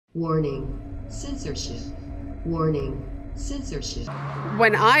Warning, censorship. Warning, censorship.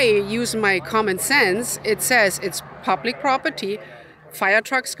 When I use my common sense, it says it's public property. Fire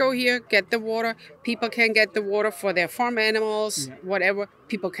trucks go here, get the water. People can get the water for their farm animals, whatever.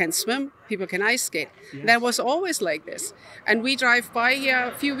 People can swim, people can ice skate. Yes. That was always like this. And we drive by here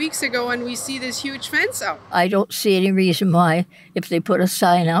a few weeks ago and we see this huge fence up. I don't see any reason why, if they put a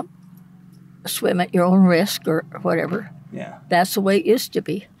sign up, swim at your own risk or whatever. Yeah. That's the way it used to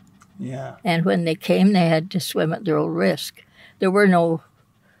be. Yeah. And when they came, they had to swim at their own risk. There were no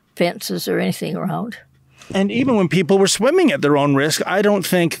fences or anything around. And even when people were swimming at their own risk, I don't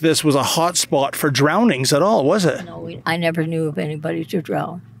think this was a hot spot for drownings at all, was it? No, I never knew of anybody to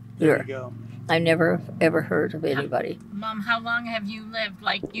drown. There you go. I never, ever heard of anybody. Mom, how long have you lived?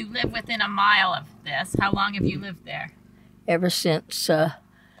 Like, you live within a mile of this. How long have you lived there? Ever since...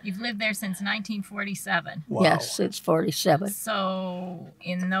 You've lived there since 1947. Wow. Yes, it's 47. So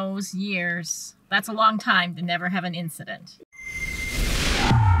in those years, that's a long time to never have an incident.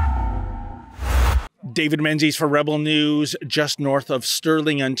 David Menzies for Rebel News, just north of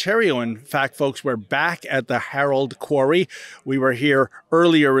Stirling, Ontario. In fact, folks, we're back at the Harold Quarry. We were here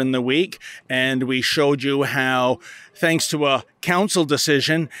earlier in the week, and we showed you how, thanks to a council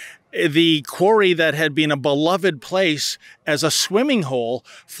decision, the quarry that had been a beloved place as a swimming hole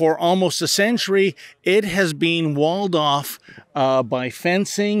for almost a century, it has been walled off by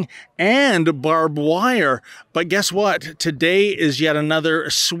fencing and barbed wire. But guess what? Today is yet another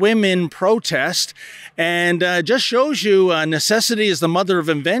swim-in protest, and just shows you necessity is the mother of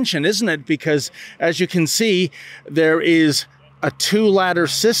invention, isn't it? Because as you can see, there is a two-ladder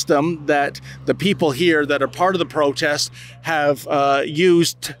system that the people here that are part of the protest have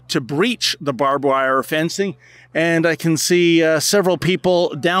used to breach the barbed wire fencing. And I can see several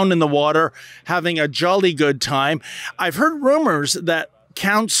people down in the water having a jolly good time. I've heard rumors that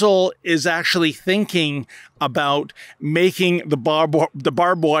council is actually thinking about making the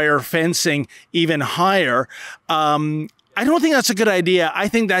barbed wire fencing even higher. I don't think that's a good idea. I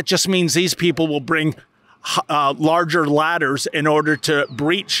think that just means these people will bring larger ladders in order to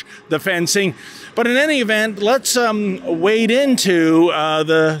breach the fencing. But in any event, let's wade into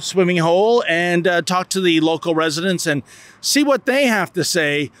the swimming hole and talk to the local residents and see what they have to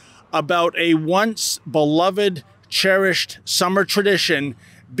say about a once beloved, cherished summer tradition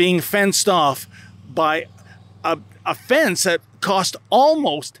being fenced off by a fence that cost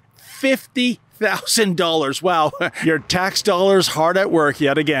almost $50,000. Wow, your tax dollars hard at work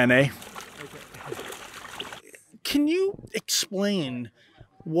yet again, eh? Can you explain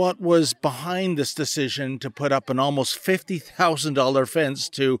what was behind this decision to put up an almost $50,000 fence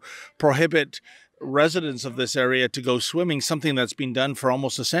to prohibit residents of this area to go swimming, something that's been done for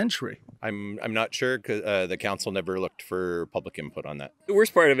almost a century? I'm not sure, because the council never looked for public input on that. The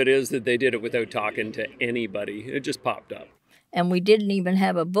worst part of it is that they did it without talking to anybody. It just popped up. And we didn't even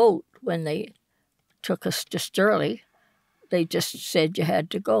have a vote when they took us to Stirling. They just said you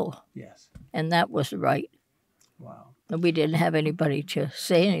had to go. Yes. And that was right. Wow. And we didn't have anybody to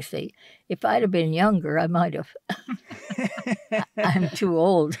say anything. If I'd have been younger, I might have. I'm too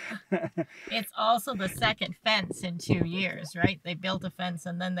old. It's also the second fence in 2 years, right? They built a fence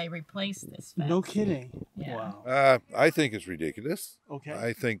and then they replaced this fence. No kidding. Yeah. Wow. I think it's ridiculous. Okay.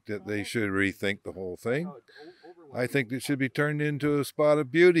 I think that they should rethink the whole thing. I think it should be turned into a spot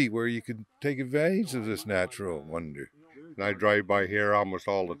of beauty where you could take advantage of this natural wonder. And I drive by here almost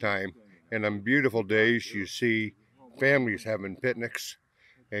all the time. And on beautiful days, you see families having picnics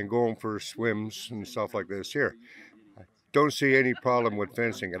and going for swims and stuff like this here. I don't see any problem with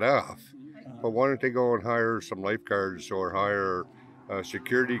fencing it off. But why don't they go and hire some lifeguards or hire a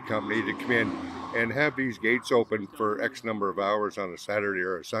security company to come in and have these gates open for X number of hours on a Saturday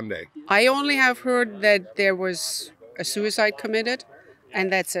or a Sunday? I only have heard that there was a suicide committed,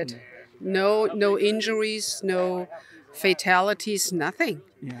 and that's it. No injuries, no fatalities, nothing.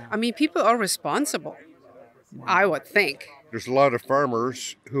 Yeah. I mean, people are responsible, I would think. There's a lot of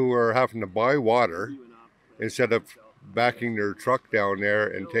farmers who are having to buy water instead of backing their truck down there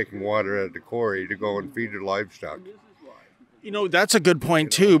and taking water at the quarry to go and feed their livestock. You know, that's a good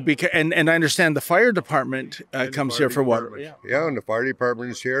point too, because and I understand the fire department comes here for water. Yeah, and the fire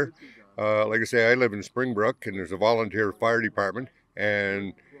department is here. Like I say, I live in Springbrook, and there's a volunteer fire department,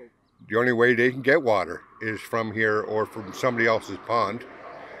 and the only way they can get water is from here or from somebody else's pond.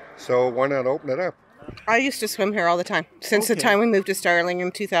 So why not open it up? I used to swim here all the time since the time we moved to Stirling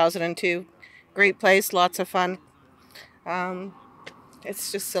in 2002. Great place, lots of fun.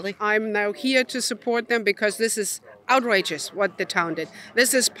 It's just silly. I'm now here to support them because this is outrageous what the town did.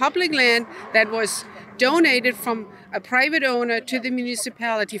 This is public land that was donated from a private owner to the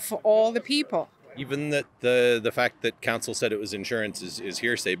municipality for all the people. Even that the fact that council said it was insurance is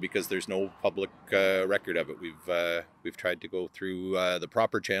hearsay because there's no public record of it. We've tried to go through the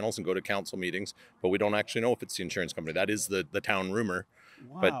proper channels and go to council meetings, but we don't actually know if it's the insurance company. That is the town rumor,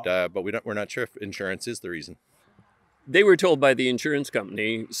 wow. But we're not sure if insurance is the reason. They were told by the insurance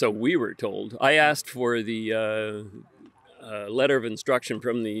company, so we were told. I asked for the letter of instruction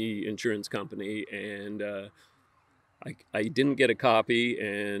from the insurance company, and I didn't get a copy,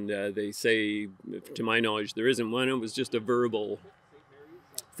 and they say, to my knowledge, there isn't one. It was just a verbal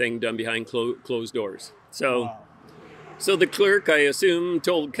thing done behind closed doors. So, wow. So the clerk, I assume,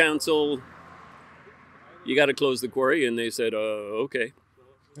 told council, you got to close the quarry, and they said, okay.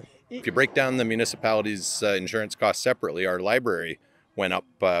 If you break down the municipality's insurance costs separately, our library went up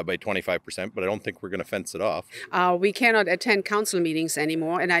by 25%, but I don't think we're going to fence it off. We cannot attend council meetings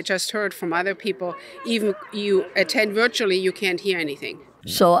anymore, and I just heard from other people, even you attend virtually, you can't hear anything.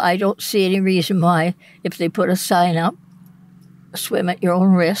 So I don't see any reason why, if they put a sign up, swim at your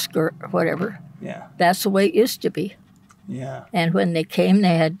own risk or whatever. Yeah. That's the way it used to be. Yeah. And when they came,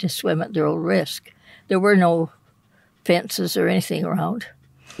 they had to swim at their own risk. There were no fences or anything around.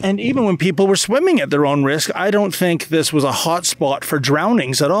 And even when people were swimming at their own risk, I don't think this was a hot spot for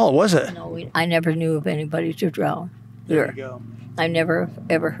drownings at all, was it? No, I never knew of anybody to drown. There you go. I never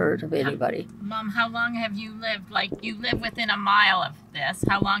ever heard of anybody. Mom, how long have you lived? Like, you live within a mile of this.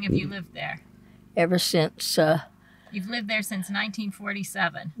 How long have you lived there? Ever since... You've lived there since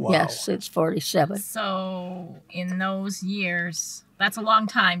 1947. Wow. Yes, since 47. So in those years, that's a long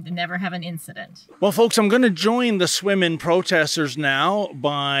time to never have an incident. Well, folks, I'm going to join the swim-in protesters now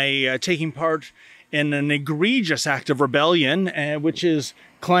by taking part in an egregious act of rebellion, which is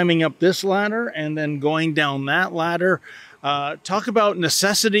climbing up this ladder and then going down that ladder. Talk about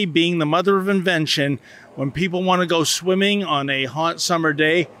necessity being the mother of invention. When people want to go swimming on a hot summer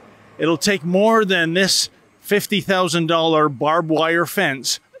day, it'll take more than this $50,000 barbed wire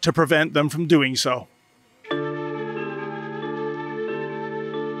fence to prevent them from doing so.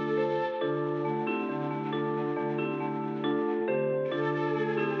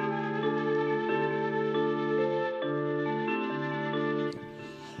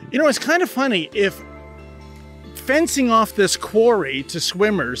 You know, it's kind of funny, if fencing off this quarry to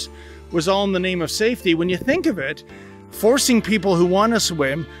swimmers was all in the name of safety, when you think of it, forcing people who want to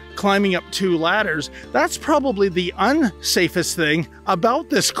swim climbing up 2 ladders, that's probably the unsafest thing about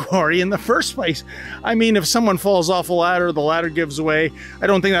this quarry in the first place. I mean, if someone falls off a ladder, the ladder gives way. I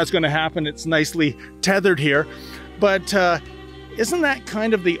don't think that's going to happen. It's nicely tethered here. But isn't that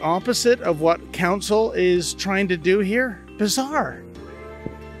kind of the opposite of what council is trying to do here? Bizarre.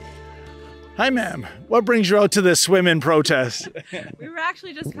 Hi, ma'am. What brings you out to this swim-in protest? We were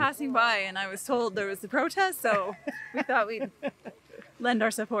actually just passing by, and I was told there was a protest, so we thought we'd lend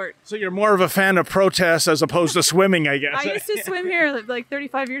our support. So you're more of a fan of protests as opposed to swimming, I guess. I used to swim here like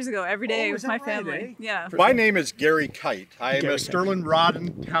 35 years ago every day with my family. Right, eh? Yeah. My name is Gary Kite. I am a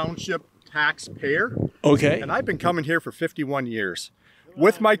Stirling-Rawdon Township taxpayer. Okay. And I've been coming here for 51 years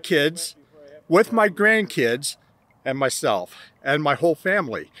with my kids, with my grandkids, and myself, and my whole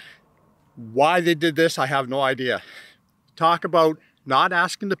family. Why they did this, I have no idea. Talk about not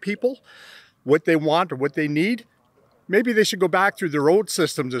asking the people what they want or what they need. Maybe they should go back through their old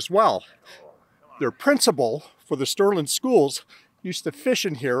systems as well. Their principal for the Stirling schools used to fish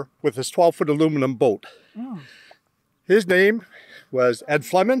in here with his 12-foot aluminum boat. Oh. His name was Ed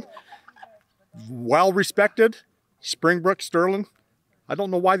Fleming, well-respected, Springbrook, Stirling. I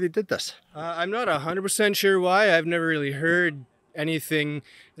don't know why they did this. I'm not 100% sure why. I've never really heard anything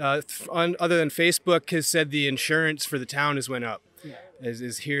other than Facebook has said the insurance for the town has went up. Yeah.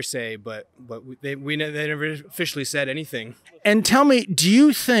 Is hearsay, but they never officially said anything. And tell me, do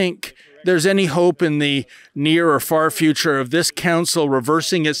you think there's any hope in the near or far future of this council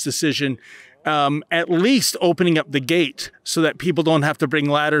reversing its decision, at least opening up the gate so that people don't have to bring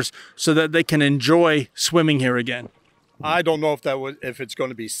ladders so that they can enjoy swimming here again? I don't know if it's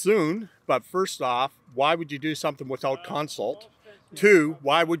going to be soon, but first off, why would you do something without consult? 2,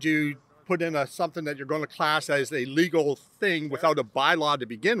 why would you put in something that you're going to class as a legal thing without a bylaw to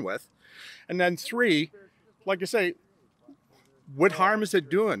begin with? And then 3, like I say, what harm is it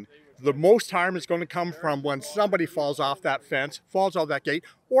doing? The most harm is going to come from when somebody falls off that fence, falls off that gate,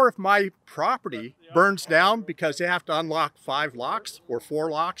 or if my property burns down because they have to unlock 5 locks or 4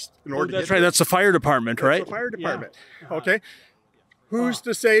 locks in order to get That's right, that's the fire department, right? That's the fire department, yeah. Okay? Who's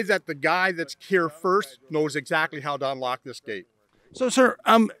to say that the guy that's here first knows exactly how to unlock this gate? So, sir,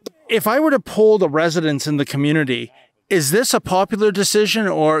 if I were to poll the residents in the community, Is this a popular decision,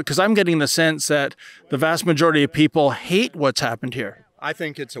 or because I'm getting the sense that the vast majority of people hate what's happened here? I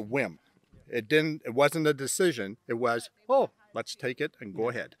think it's a whim. It wasn't a decision. It was, oh, let's take it and go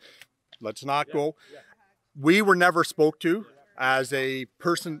ahead. Let's not go. We were never spoke to as a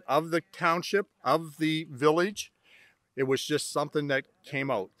person of the township, of the village. It was just something that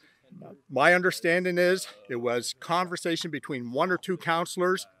came out. My understanding is it was conversation between one or two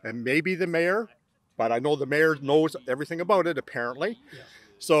councillors and maybe the mayor, but I know the mayor knows everything about it apparently.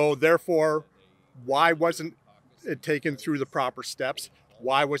 So therefore, why wasn't it taken through the proper steps?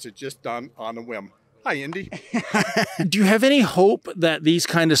 Why was it just done on a whim? Hi, Indy. Do you have any hope that these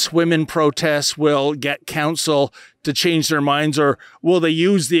kind of swim-in protests will get council to change their minds, or will they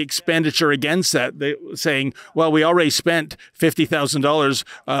use the expenditure against that? They saying, well, we already spent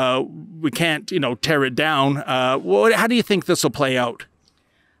 $50,000. We can't, tear it down. How do you think this will play out?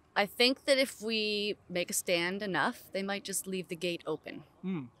 I think that if we make a stand enough, they might just leave the gate open.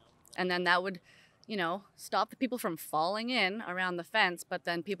 And then that would, stop the people from falling in around the fence, but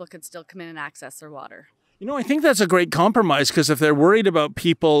then people could still come in and access their water. I think that's a great compromise, because if they're worried about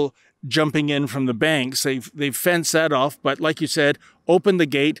people jumping in from the banks, they've fenced that off. But like you said, open the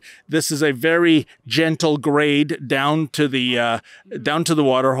gate. This is a very gentle grade down to the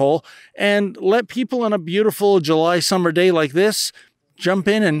water hole, and let people on a beautiful July summer day like this jump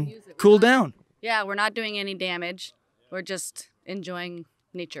in and cool down. Yeah, we're not doing any damage. We're just enjoying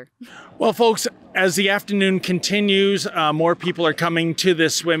nature. Well, folks, as the afternoon continues, more people are coming to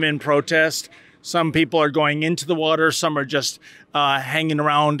this swim-in protest. Some people are going into the water. Some are just hanging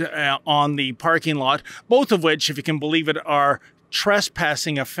around on the parking lot, both of which, if you can believe it, are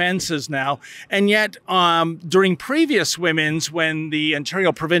trespassing offenses now. And yet, during previous swim-ins, when the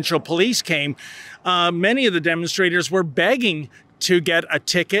Ontario Provincial Police came, many of the demonstrators were begging to get a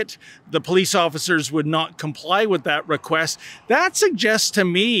ticket. The police officers would not comply with that request. That suggests to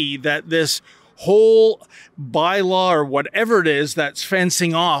me that this whole bylaw, or whatever it is that's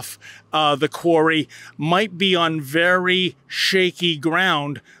fencing off the quarry, might be on very shaky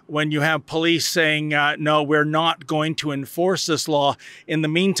ground when you have police saying, no, we're not going to enforce this law. In the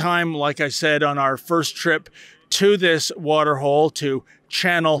meantime, like I said, on our first trip to this waterhole, to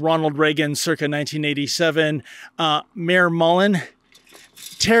channel Ronald Reagan circa 1987, Mayor Mullen,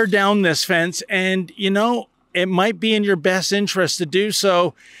 tear down this fence, and it might be in your best interest to do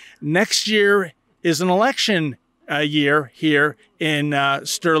so. Next year is an election year here in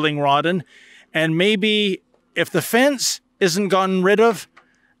Stirling-Rawdon, and maybe if the fence isn't gotten rid of,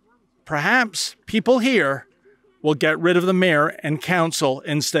 perhaps people here will get rid of the mayor and council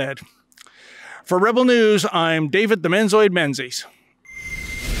instead. For Rebel News, I'm David the Menzoid Menzies.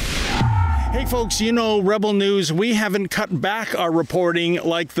 Hey folks, Rebel News, we haven't cut back our reporting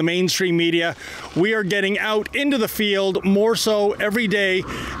like the mainstream media. We are getting out into the field more so every day,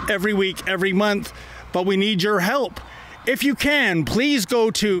 every week, every month, but we need your help. If you can, please go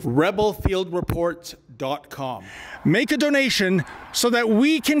to rebelfieldreports.com. Make a donation so that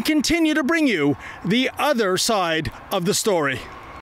we can continue to bring you the other side of the story.